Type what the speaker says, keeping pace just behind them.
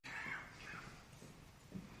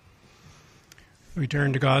We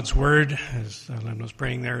turn to God's Word, as Lynn was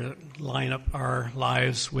praying there, line up our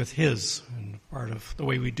lives with His. And part of the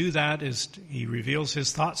way we do that is He reveals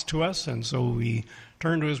His thoughts to us, and so we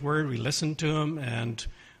turn to His Word, we listen to Him, and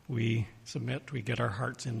we submit, we get our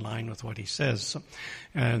hearts in line with what He says.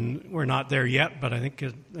 And we're not there yet, but I think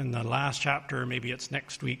in the last chapter, maybe it's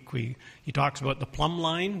next week, He talks about the plumb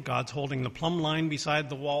line. God's holding the plumb line beside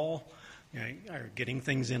the wall, or getting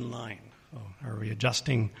things in line. Are we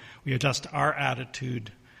adjusting? We adjust our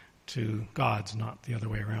attitude to God's, not the other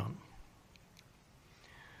way around.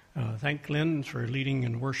 Thank Lynn for leading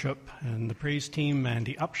in worship, and the praise team,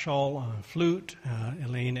 Mandy Upshaw on flute,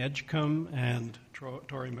 Elaine Edgecombe, and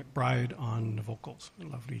Tori McBride on the vocals.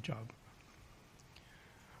 Lovely job.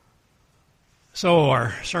 So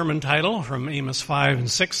our sermon title from Amos 5 and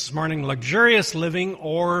 6 this morning, Luxurious Living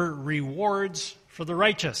or Rewards for the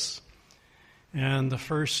Righteous. And the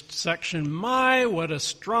first section, my, what a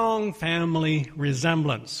strong family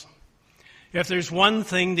resemblance. If there's one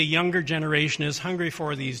thing the younger generation is hungry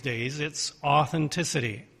for these days, it's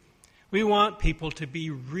authenticity. We want people to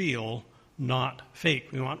be real, not fake.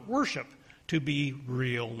 We want worship to be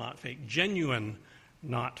real, not fake. Genuine,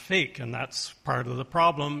 not fake. And that's part of the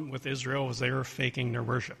problem with Israel, was they were faking their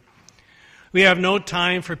worship. We have no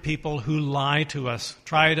time for people who lie to us,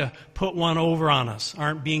 try to put one over on us,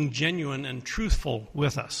 aren't being genuine and truthful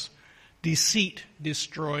with us. Deceit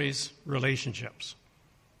destroys relationships.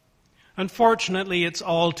 Unfortunately, it's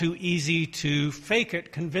all too easy to fake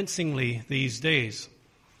it convincingly these days.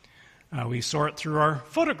 We sort through our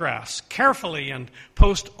photographs carefully and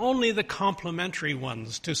post only the complimentary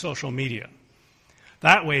ones to social media.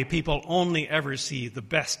 That way, people only ever see the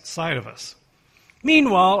best side of us.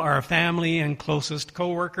 Meanwhile, our family and closest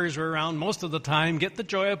co-workers who are around most of the time get the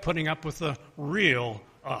joy of putting up with the real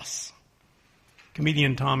us.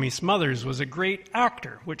 Comedian Tommy Smothers was a great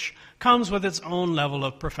actor, which comes with its own level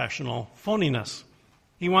of professional phoniness.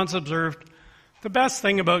 He once observed, "The best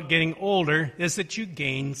thing about getting older is that you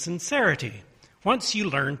gain sincerity. Once you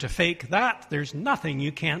learn to fake that, there's nothing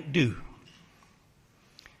you can't do."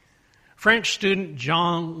 French student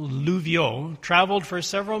Jean Louviot traveled for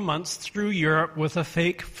several months through Europe with a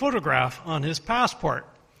fake photograph on his passport.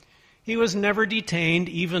 He was never detained,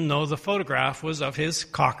 even though the photograph was of his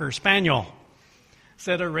Cocker Spaniel.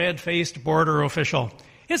 Said a red-faced border official,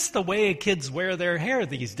 "It's the way kids wear their hair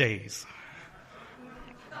these days."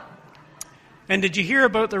 And did you hear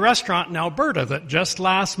about the restaurant in Alberta that just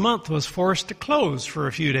last month was forced to close for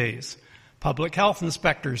a few days? Public health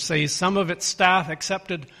inspectors say some of its staff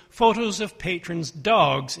accepted photos of patrons'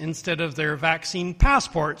 dogs instead of their vaccine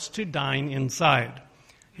passports to dine inside.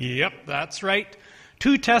 Yep, that's right.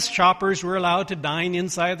 2 test shoppers were allowed to dine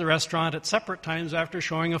inside the restaurant at separate times after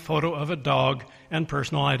showing a photo of a dog and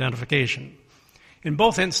personal identification. In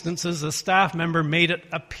both instances, a staff member made it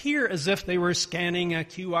appear as if they were scanning a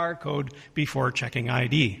QR code before checking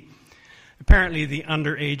ID. Apparently, the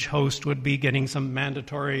underage host would be getting some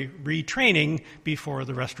mandatory retraining before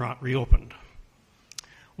the restaurant reopened.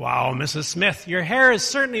 "Wow, Mrs. Smith, your hair has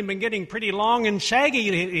certainly been getting pretty long and shaggy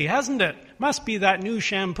lately, hasn't it? Must be that new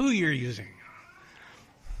shampoo you're using."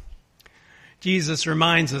 Jesus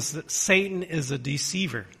reminds us that Satan is a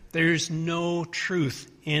deceiver. There's no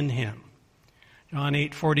truth in him. John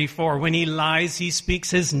 8:44, when he lies, he speaks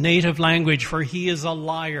his native language, for he is a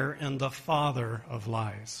liar and the father of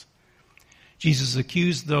lies. Jesus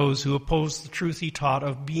accused those who opposed the truth he taught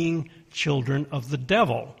of being children of the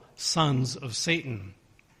devil, sons of Satan.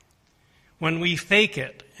 When we fake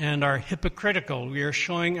it and are hypocritical, we are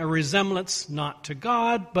showing a resemblance not to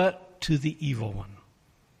God, but to the evil one.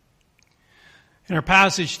 In our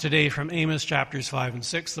passage today from Amos chapters 5 and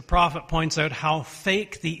 6, the prophet points out how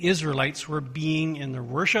fake the Israelites were being in their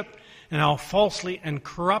worship and how falsely and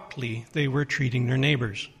corruptly they were treating their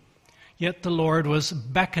neighbors. Yet the Lord was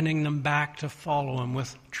beckoning them back to follow him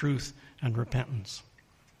with truth and repentance.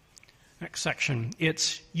 Next section,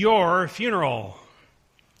 it's your funeral.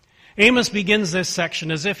 Amos begins this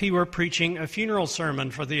section as if he were preaching a funeral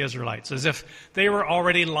sermon for the Israelites, as if they were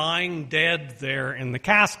already lying dead there in the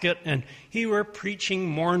casket and he were preaching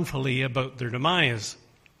mournfully about their demise.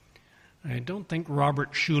 I don't think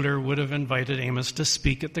Robert Schuller would have invited Amos to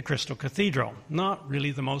speak at the Crystal Cathedral. Not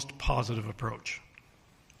really the most positive approach.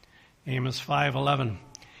 Amos 5:11.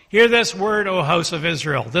 Hear this word, O house of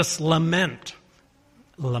Israel, this lament.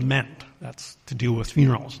 Lament, that's to do with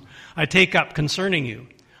funerals. I take up concerning you.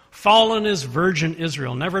 Fallen is virgin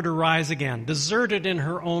Israel, never to rise again, deserted in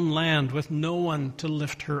her own land with no one to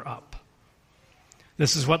lift her up.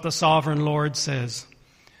 This is what the sovereign Lord says.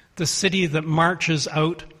 The city that marches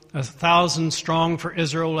out 1,000 strong for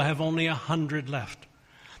Israel will have only 100 left.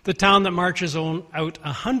 The town that marches out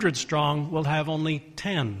 100 strong will have only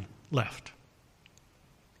 10 left.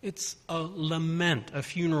 It's a lament, a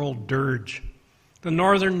funeral dirge. The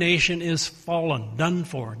northern nation is fallen, done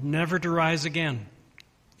for, never to rise again.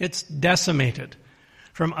 It's decimated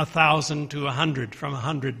from 1,000 to 100, from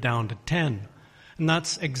 100 down to 10. And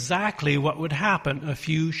that's exactly what would happen a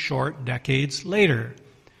few short decades later.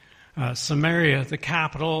 Samaria, the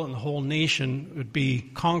capital, and the whole nation would be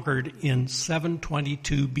conquered in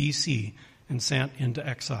 722 BC and sent into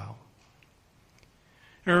exile.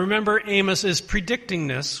 Now remember, Amos is predicting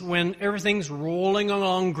this when everything's rolling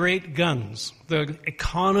along great guns. The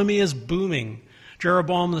economy is booming.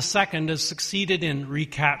 Jeroboam II has succeeded in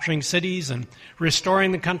recapturing cities and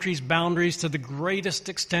restoring the country's boundaries to the greatest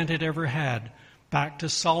extent it ever had, back to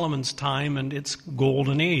Solomon's time and its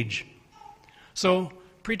golden age. So,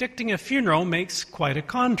 predicting a funeral makes quite a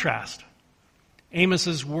contrast.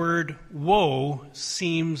 Amos's word, woe,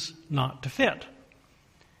 seems not to fit.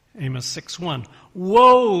 Amos 6:1,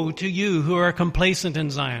 woe to you who are complacent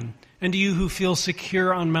in Zion, and to you who feel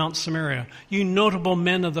secure on Mount Samaria, you notable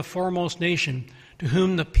men of the foremost nation, to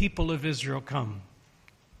whom the people of Israel come.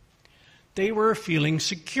 They were feeling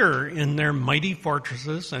secure in their mighty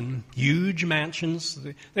fortresses and huge mansions.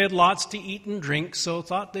 They had lots to eat and drink, so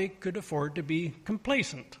thought they could afford to be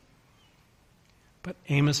complacent. But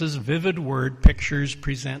Amos's vivid word pictures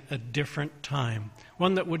present a different time,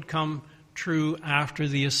 one that would come true after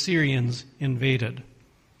the Assyrians invaded.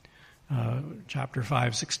 Chapter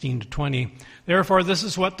 5, 16 to 20. Therefore, this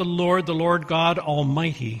is what the Lord God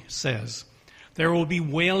Almighty says. There will be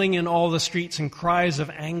wailing in all the streets and cries of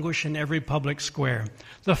anguish in every public square.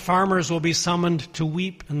 The farmers will be summoned to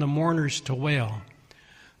weep and the mourners to wail.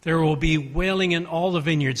 There will be wailing in all the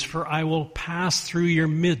vineyards, for I will pass through your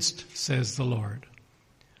midst, says the Lord.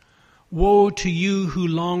 Woe to you who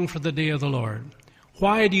long for the day of the Lord.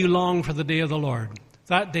 Why do you long for the day of the Lord?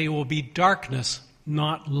 That day will be darkness,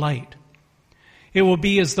 not light. It will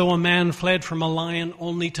be as though a man fled from a lion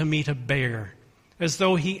only to meet a bear, as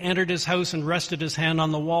though he entered his house and rested his hand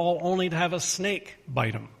on the wall only to have a snake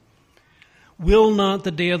bite him. Will not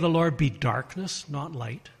the day of the Lord be darkness, not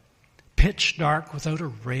light, pitch dark without a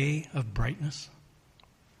ray of brightness?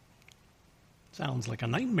 Sounds like a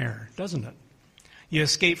nightmare, doesn't it? You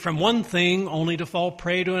escape from one thing only to fall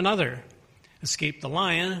prey to another. Escape the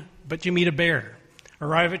lion, but you meet a bear.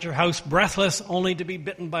 Arrive at your house breathless only to be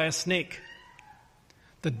bitten by a snake.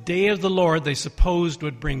 The day of the Lord they supposed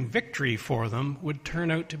would bring victory for them would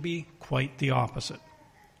turn out to be quite the opposite.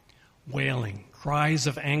 Wailing, cries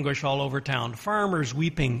of anguish all over town, farmers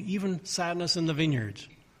weeping, even sadness in the vineyards.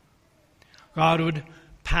 God would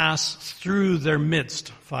pass through their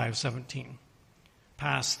midst, 5:17.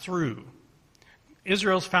 Pass through.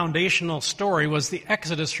 Israel's foundational story was the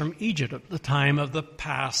exodus from Egypt at the time of the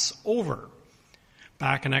Passover.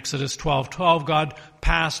 Back in Exodus 12:12, God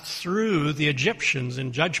passed through the Egyptians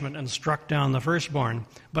in judgment and struck down the firstborn,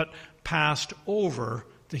 but passed over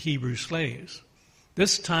the Hebrew slaves.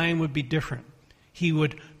 This time would be different. He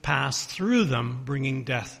would pass through them, bringing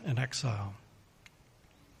death and exile.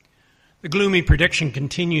 The gloomy prediction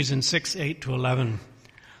continues in 6:8 to 11.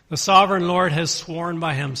 The sovereign Lord has sworn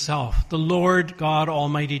by himself. The Lord God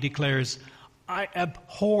Almighty declares, I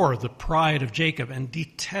abhor the pride of Jacob and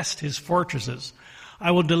detest his fortresses.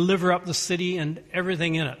 I will deliver up the city and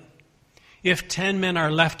everything in it. If 10 men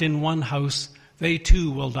are left in one house, they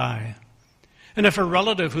too will die. And if a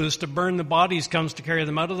relative who is to burn the bodies comes to carry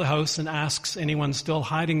them out of the house and asks anyone still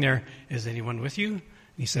hiding there, is anyone with you? And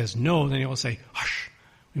he says no, then he will say, hush,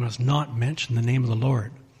 we must not mention the name of the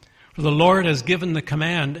Lord. For the Lord has given the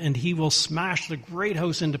command, and he will smash the great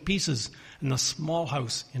house into pieces and the small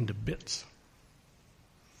house into bits.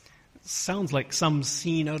 It sounds like some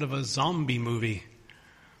scene out of a zombie movie.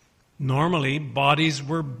 Normally, bodies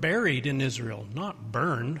were buried in Israel, not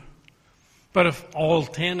burned. But if all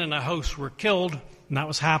 10 in a house were killed, and that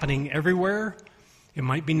was happening everywhere, it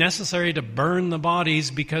might be necessary to burn the bodies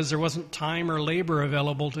because there wasn't time or labor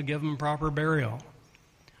available to give them proper burial.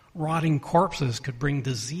 Rotting corpses could bring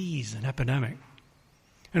disease and epidemic.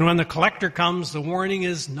 And when the collector comes, the warning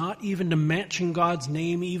is not even to mention God's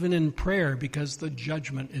name even in prayer because the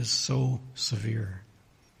judgment is so severe.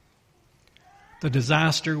 The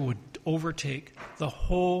disaster would overtake the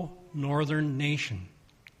whole northern nation.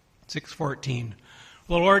 6:14.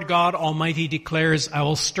 The Lord God Almighty declares, I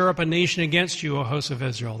will stir up a nation against you, O house of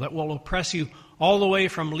Israel, that will oppress you all the way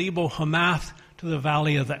from Lebo Hamath to the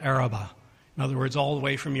valley of the Arabah. In other words, all the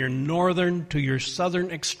way from your northern to your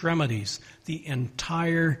southern extremities, the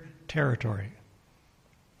entire territory.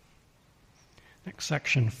 Next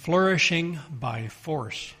section, flourishing by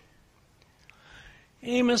force.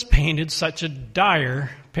 Amos painted such a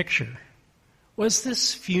dire picture. Was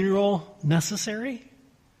this funeral necessary?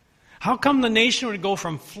 How come the nation would go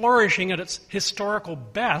from flourishing at its historical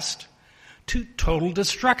best to total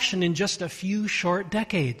destruction in just a few short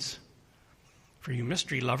decades? For you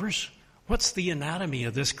mystery lovers, what's the anatomy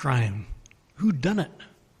of this crime? Who done it?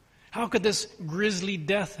 How could this grisly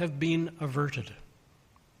death have been averted?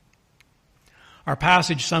 Our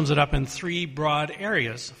passage sums it up in three broad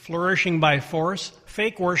areas: flourishing by force,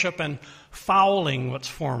 fake worship, and fouling what's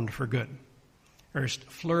formed for good. First,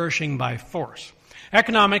 flourishing by force.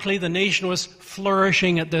 Economically, the nation was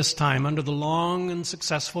flourishing at this time under the long and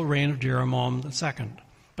successful reign of Jeroboam II.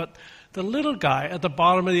 But the little guy at the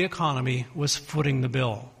bottom of the economy was footing the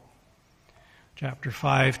bill. Chapter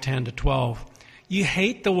 5, 10 to 12. You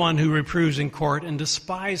hate the one who reproves in court and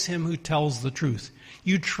despise him who tells the truth.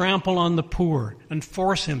 You trample on the poor and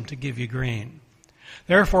force him to give you grain.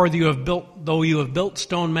 Therefore, though you have built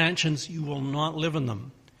stone mansions, you will not live in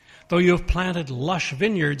them. Though you have planted lush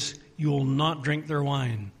vineyards, you will not drink their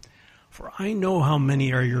wine. For I know how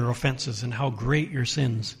many are your offenses and how great your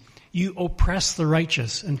sins. You oppress the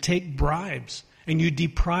righteous and take bribes, and you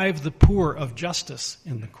deprive the poor of justice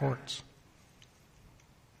in the courts.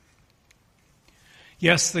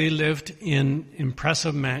 Yes, they lived in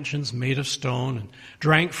impressive mansions made of stone and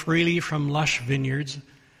drank freely from lush vineyards,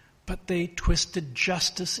 but they twisted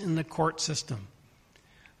justice in the court system,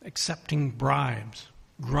 accepting bribes,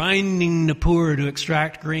 grinding the poor to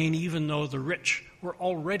extract grain even though the rich were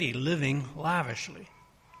already living lavishly.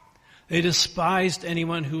 They despised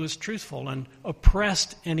anyone who was truthful and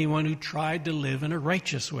oppressed anyone who tried to live in a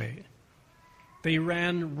righteous way. They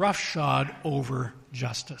ran roughshod over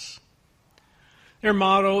justice. Their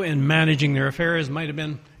motto in managing their affairs might have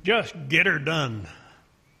been, just get her done,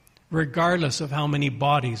 regardless of how many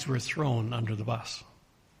bodies were thrown under the bus.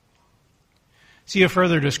 See a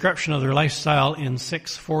further description of their lifestyle in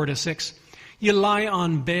 6:4-6. You lie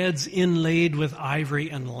on beds inlaid with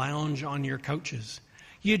ivory and lounge on your couches.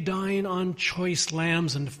 You dine on choice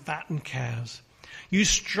lambs and fattened calves. You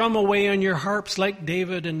strum away on your harps like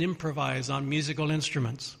David and improvise on musical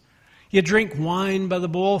instruments. You drink wine by the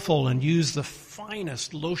bowlful and use the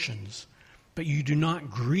finest lotions, but you do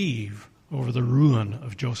not grieve over the ruin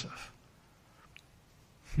of Joseph.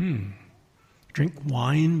 Drink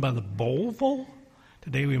wine by the bowlful?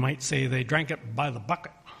 Today we might say they drank it by the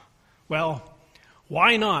bucket. Well,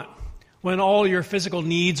 why not? When all your physical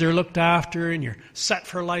needs are looked after and you're set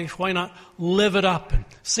for life, why not live it up and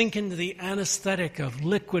sink into the anesthetic of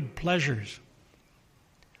liquid pleasures?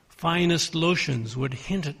 Finest lotions would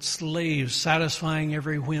hint at slaves satisfying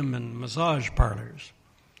every whim in massage parlors.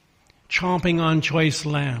 Chomping on choice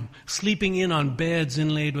lamb, sleeping in on beds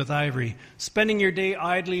inlaid with ivory, spending your day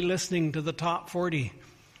idly listening to the top 40.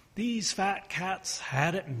 These fat cats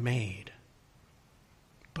had it made.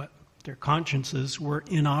 But their consciences were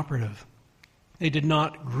inoperative. They did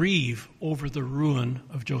not grieve over the ruin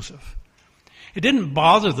of Joseph. It didn't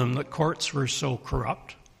bother them that courts were so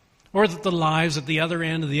corrupt, or that the lives at the other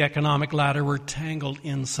end of the economic ladder were tangled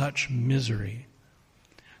in such misery.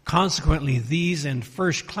 Consequently, these in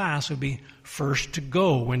first class would be first to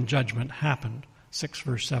go when judgment happened. 6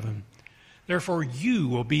 verse 7. Therefore you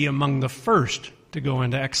will be among the first to go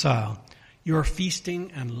into exile. Your feasting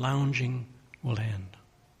and lounging will end.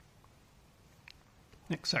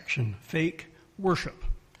 Next section, fake worship.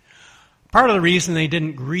 Part of the reason they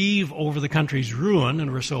didn't grieve over the country's ruin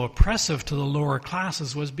and were so oppressive to the lower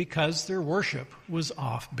classes was because their worship was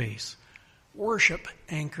off base. Worship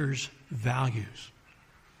anchors values.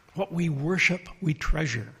 What we worship, we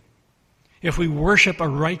treasure. If we worship a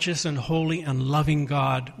righteous and holy and loving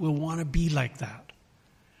God, we'll want to be like that.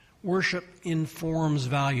 Worship informs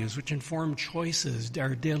values, which inform choices,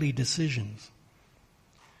 our daily decisions.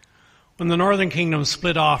 When the northern kingdom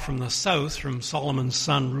split off from the south, from Solomon's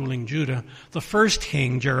son ruling Judah, the first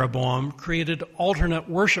king, Jeroboam, created alternate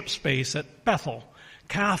worship space at Bethel,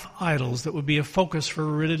 calf idols that would be a focus for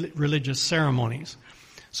religious ceremonies,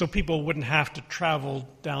 so people wouldn't have to travel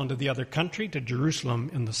down to the other country, to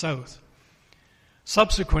Jerusalem in the south.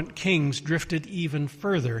 Subsequent kings drifted even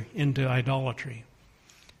further into idolatry.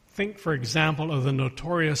 Think, for example, of the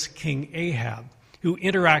notorious King Ahab, who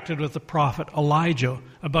interacted with the prophet Elijah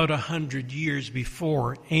about 100 years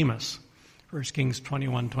before Amos. 1 Kings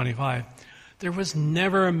 21:25. There was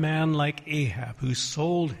never a man like Ahab who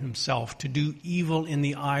sold himself to do evil in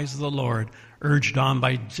the eyes of the Lord, urged on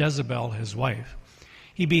by Jezebel, his wife.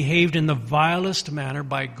 He behaved in the vilest manner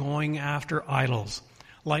by going after idols,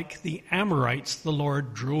 like the Amorites the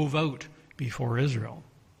Lord drove out before Israel.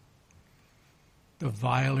 The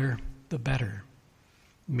viler, the better.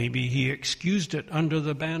 Maybe he excused it under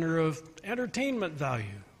the banner of entertainment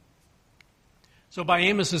value. So by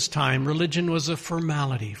Amos's time, religion was a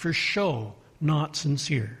formality, for show, not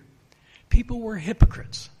sincere. People were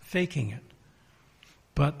hypocrites, faking it.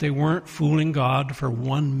 But they weren't fooling God for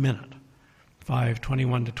 1 minute.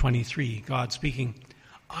 5:21-23, God speaking,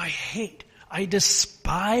 I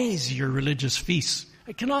despise your religious feasts.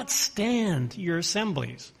 I cannot stand your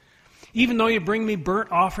assemblies. Even though you bring me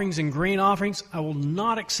burnt offerings and grain offerings, I will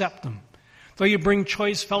not accept them. Though you bring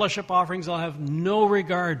choice fellowship offerings, I'll have no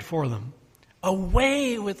regard for them.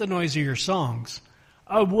 Away with the noise of your songs.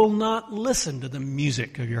 I will not listen to the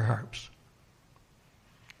music of your harps.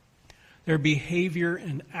 Their behavior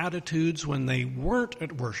and attitudes when they weren't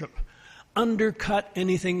at worship undercut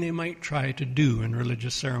anything they might try to do in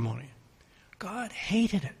religious ceremony. God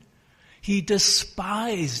hated it. He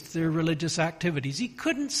despised their religious activities. He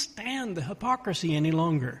couldn't stand the hypocrisy any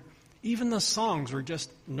longer. Even the songs were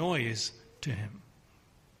just noise to him.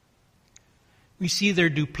 We see their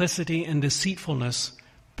duplicity and deceitfulness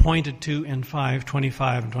pointed to in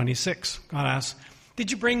 5:25 and 26. God asks,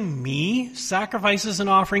 did you bring me sacrifices and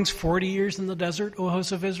offerings 40 years in the desert, O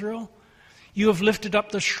house of Israel? You have lifted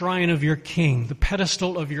up the shrine of your king, the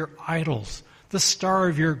pedestal of your idols, the star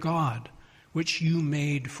of your God, which you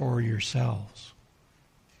made for yourselves.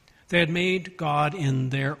 They had made God in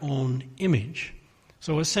their own image.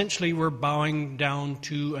 So essentially were bowing down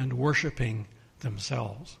to and worshiping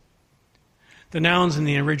themselves. The nouns in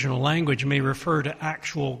the original language may refer to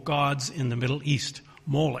actual gods in the Middle East.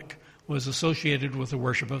 Moloch was associated with the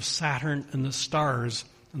worship of Saturn and the stars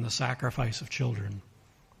and the sacrifice of children.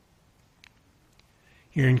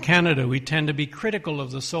 Here in Canada, we tend to be critical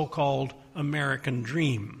of the so-called American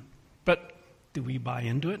dream. But do we buy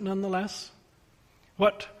into it nonetheless?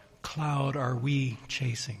 What cloud are we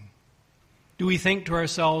chasing? Do we think to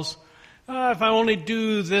ourselves, if I only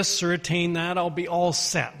do this or attain that, I'll be all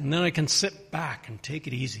set, and then I can sit back and take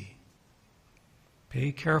it easy?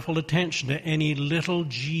 Pay careful attention to any little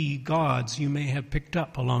g gods you may have picked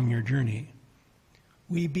up along your journey.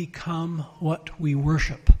 We become what we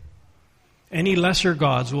worship. Any lesser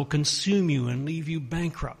gods will consume you and leave you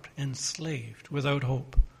bankrupt, enslaved, without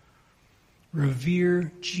hope.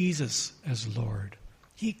 Revere Jesus as Lord.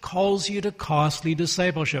 He calls you to costly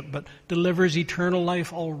discipleship, but delivers eternal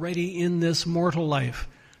life already in this mortal life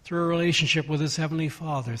through a relationship with his Heavenly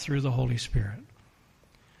Father through the Holy Spirit.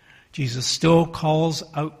 Jesus still calls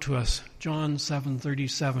out to us, John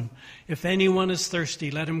 7:37, if anyone is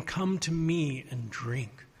thirsty, let him come to me and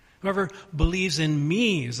drink. Whoever believes in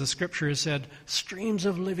me, as the scripture has said, streams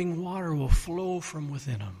of living water will flow from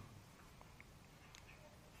within him.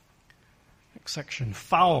 Next section,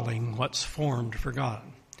 fouling what's formed for God.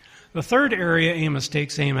 The third area Amos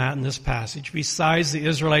takes aim at in this passage, besides the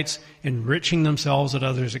Israelites enriching themselves at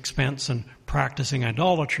others' expense and practicing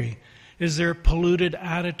idolatry, is their polluted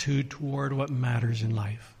attitude toward what matters in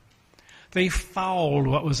life. They fouled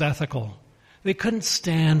what was ethical. They couldn't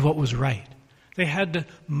stand what was right. They had to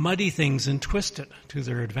muddy things and twist it to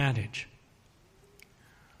their advantage.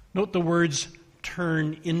 Note the words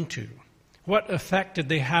turn into. What effect did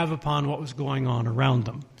they have upon what was going on around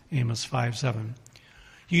them? Amos 5:7.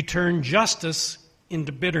 You turn justice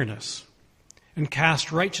into bitterness and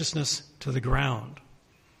cast righteousness to the ground.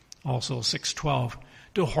 Also 6:12.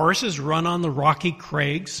 Do horses run on the rocky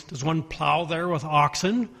crags? Does one plow there with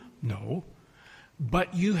oxen? No.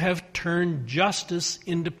 But you have turned justice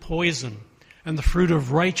into poison and the fruit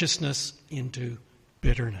of righteousness into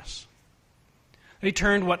bitterness. They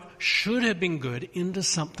turned what should have been good into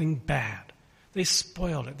something bad. They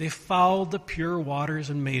spoiled it. They fouled the pure waters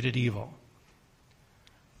and made it evil.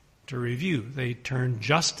 To review, they turned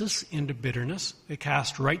justice into bitterness. They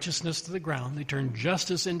cast righteousness to the ground. They turned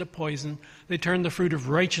justice into poison. They turned the fruit of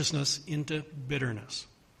righteousness into bitterness.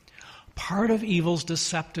 Part of evil's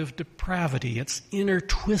deceptive depravity, its inner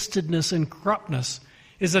twistedness and corruptness,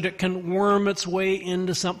 is that it can worm its way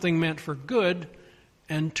into something meant for good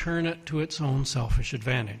and turn it to its own selfish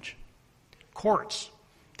advantage. Courts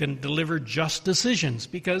didn't deliver just decisions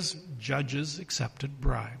because judges accepted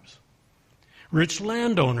bribes. Rich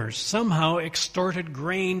landowners somehow extorted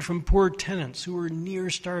grain from poor tenants who were near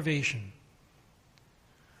starvation.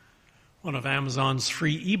 One of Amazon's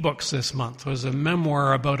free ebooks this month was a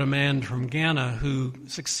memoir about a man from Ghana who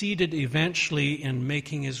succeeded eventually in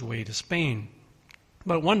making his way to Spain.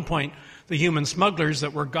 But at one point, the human smugglers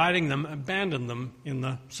that were guiding them abandoned them in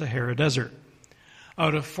the Sahara Desert.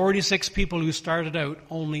 Out of 46 people who started out,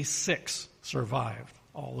 only 6 survived.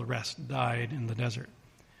 All the rest died in the desert.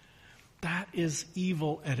 That is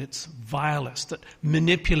evil at its vilest, that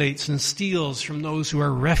manipulates and steals from those who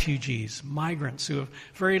are refugees, migrants who have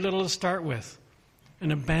very little to start with,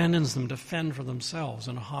 and abandons them to fend for themselves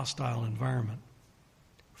in a hostile environment.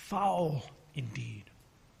 Foul indeed.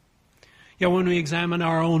 Yet when we examine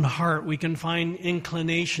our own heart, we can find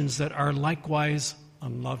inclinations that are likewise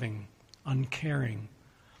unloving, uncaring.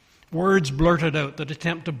 Words blurted out that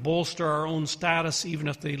attempt to bolster our own status even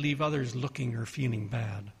if they leave others looking or feeling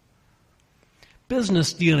bad.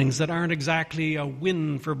 Business dealings that aren't exactly a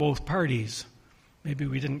win for both parties. Maybe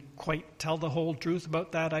we didn't quite tell the whole truth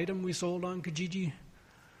about that item we sold on Kijiji.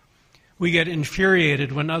 We get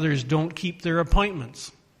infuriated when others don't keep their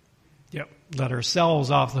appointments. Yep, let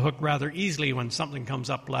ourselves off the hook rather easily when something comes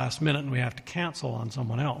up last minute and we have to cancel on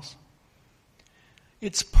someone else.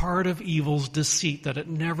 It's part of evil's deceit that it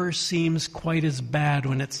never seems quite as bad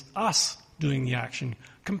when it's us doing the action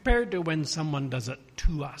compared to when someone does it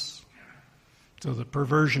to us. So the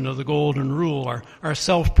perversion of the golden rule, our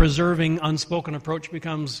self-preserving, unspoken approach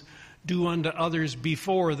becomes do unto others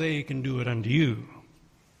before they can do it unto you.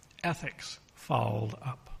 Ethics fouled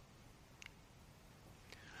up.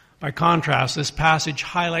 By contrast, this passage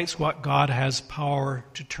highlights what God has power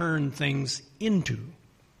to turn things into.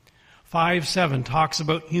 5:7 talks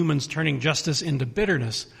about humans turning justice into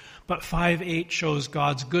bitterness, but 5:8 shows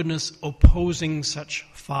God's goodness opposing such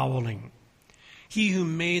fouling. He who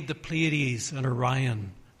made the Pleiades and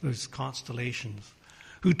Orion, those constellations,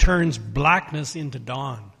 who turns blackness into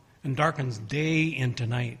dawn and darkens day into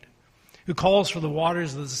night, who calls for the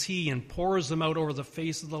waters of the sea and pours them out over the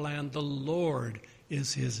face of the land, the Lord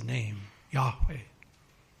is his name, Yahweh.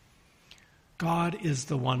 God is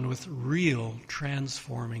the one with real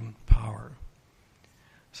transforming power.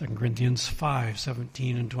 2 Corinthians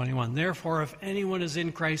 5:17 and 21. Therefore, if anyone is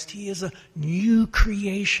in Christ, he is a new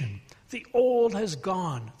creation. The old has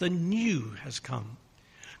gone, the new has come.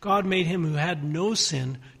 God made him who had no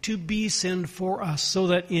sin to be sin for us, so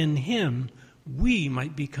that in him we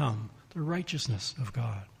might become the righteousness of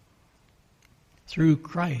God. Through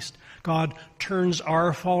Christ, God turns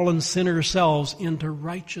our fallen sinner selves into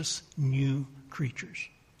righteous new creatures.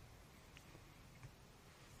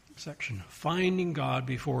 Section, finding God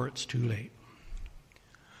before it's too late.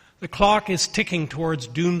 The clock is ticking towards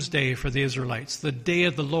doomsday for the Israelites, the day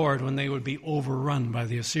of the Lord when they would be overrun by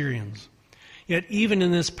the Assyrians. Yet even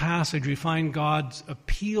in this passage we find God's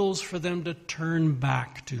appeals for them to turn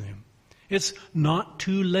back to him. It's not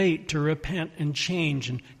too late to repent and change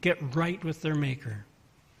and get right with their Maker.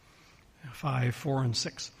 5:4 and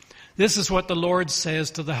 6. This is what the Lord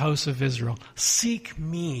says to the house of Israel. Seek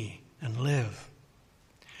me and live.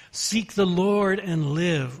 Seek the Lord and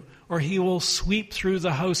live, or he will sweep through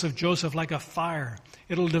the house of Joseph like a fire.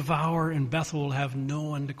 It'll devour, and Bethel will have no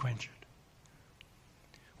one to quench it.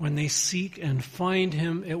 When they seek and find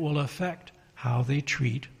him, it will affect how they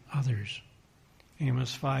treat others.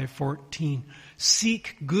 Amos 5:14.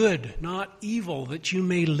 Seek good, not evil, that you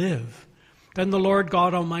may live. Then the Lord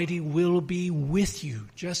God Almighty will be with you,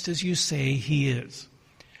 just as you say he is.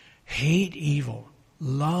 Hate evil,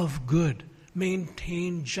 love good,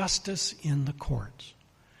 maintain justice in the courts.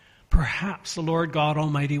 Perhaps the Lord God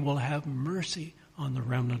Almighty will have mercy on the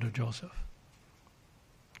remnant of Joseph.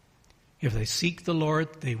 If they seek the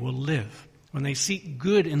Lord, they will live. When they seek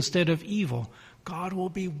good instead of evil, God will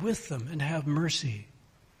be with them and have mercy.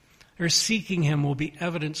 Their seeking him will be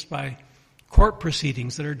evidenced by court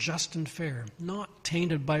proceedings that are just and fair, not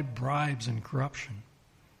tainted by bribes and corruption.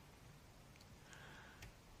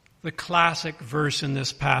 The classic verse in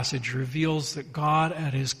this passage reveals that God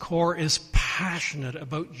at his core is passionate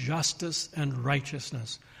about justice and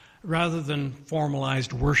righteousness rather than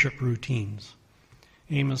formalized worship routines.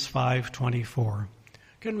 Amos 5:24.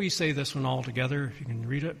 Can we say this one all together, if you can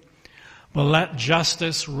read it? But let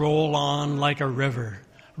justice roll on like a river,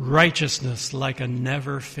 righteousness like a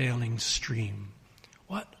never-failing stream.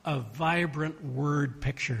 What a vibrant word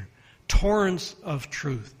picture. Torrents of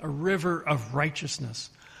truth, a river of righteousness.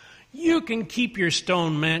 You can keep your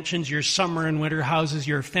stone mansions, your summer and winter houses,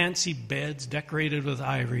 your fancy beds decorated with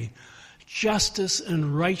ivory. Justice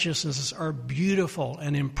and righteousness are beautiful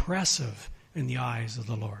and impressive in the eyes of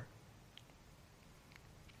the Lord.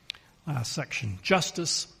 Last section,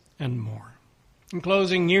 justice and more. In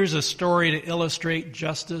closing, here's a story to illustrate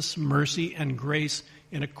justice, mercy, and grace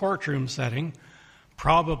in a courtroom setting,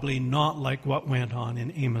 probably not like what went on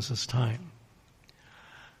in Amos's time.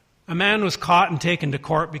 A man was caught and taken to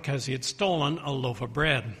court because he had stolen a loaf of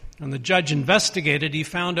bread. When the judge investigated, he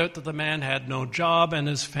found out that the man had no job and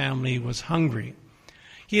his family was hungry.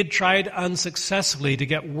 He had tried unsuccessfully to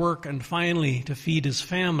get work, and finally, to feed his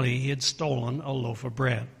family, he had stolen a loaf of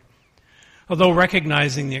bread. Although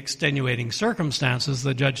recognizing the extenuating circumstances,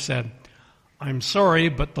 the judge said, "I'm sorry,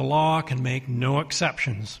 but the law can make no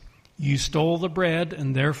exceptions. You stole the bread,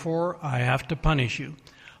 and therefore I have to punish you.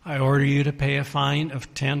 I order you to pay a fine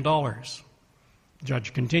of $10. The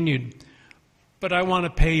judge continued, "But I want to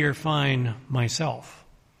pay your fine myself."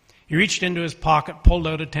 He reached into his pocket, pulled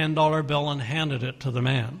out a $10 bill, and handed it to the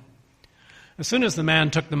man. As soon as the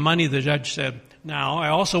man took the money, the judge said, "Now, I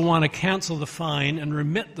also want to cancel the fine and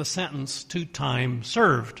remit the sentence to time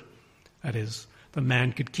served." That is, the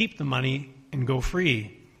man could keep the money and go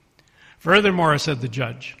free. "Furthermore," said the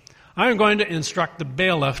judge, "I'm going to instruct the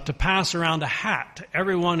bailiff to pass around a hat to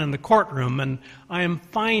everyone in the courtroom, and I am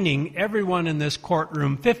fining everyone in this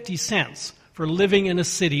courtroom 50 cents for living in a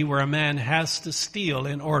city where a man has to steal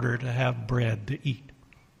in order to have bread to eat."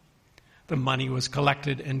 The money was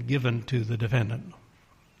collected and given to the defendant.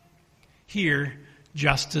 Here,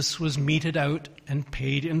 justice was meted out and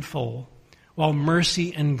paid in full, while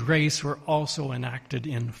mercy and grace were also enacted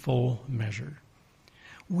in full measure.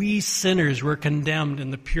 We sinners were condemned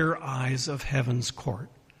in the pure eyes of heaven's court,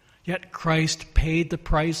 yet Christ paid the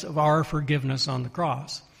price of our forgiveness on the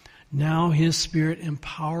cross. Now His Spirit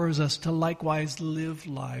empowers us to likewise live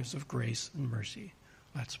lives of grace and mercy.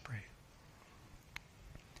 Let's pray.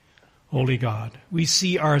 Holy God, we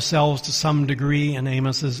see ourselves to some degree in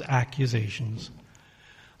Amos's accusations,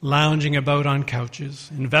 lounging about on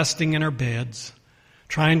couches, investing in our beds,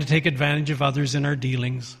 trying to take advantage of others in our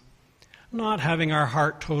dealings, not having our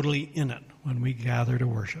heart totally in it when we gather to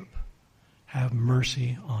worship. Have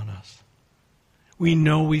mercy on us. We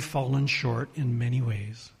know we've fallen short in many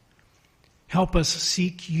ways. Help us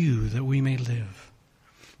seek you that we may live.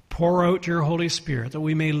 Pour out your Holy Spirit that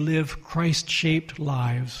we may live Christ-shaped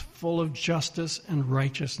lives full of justice and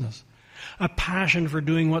righteousness, a passion for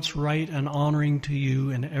doing what's right and honoring to you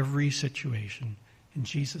in every situation. In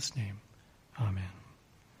Jesus' name, amen.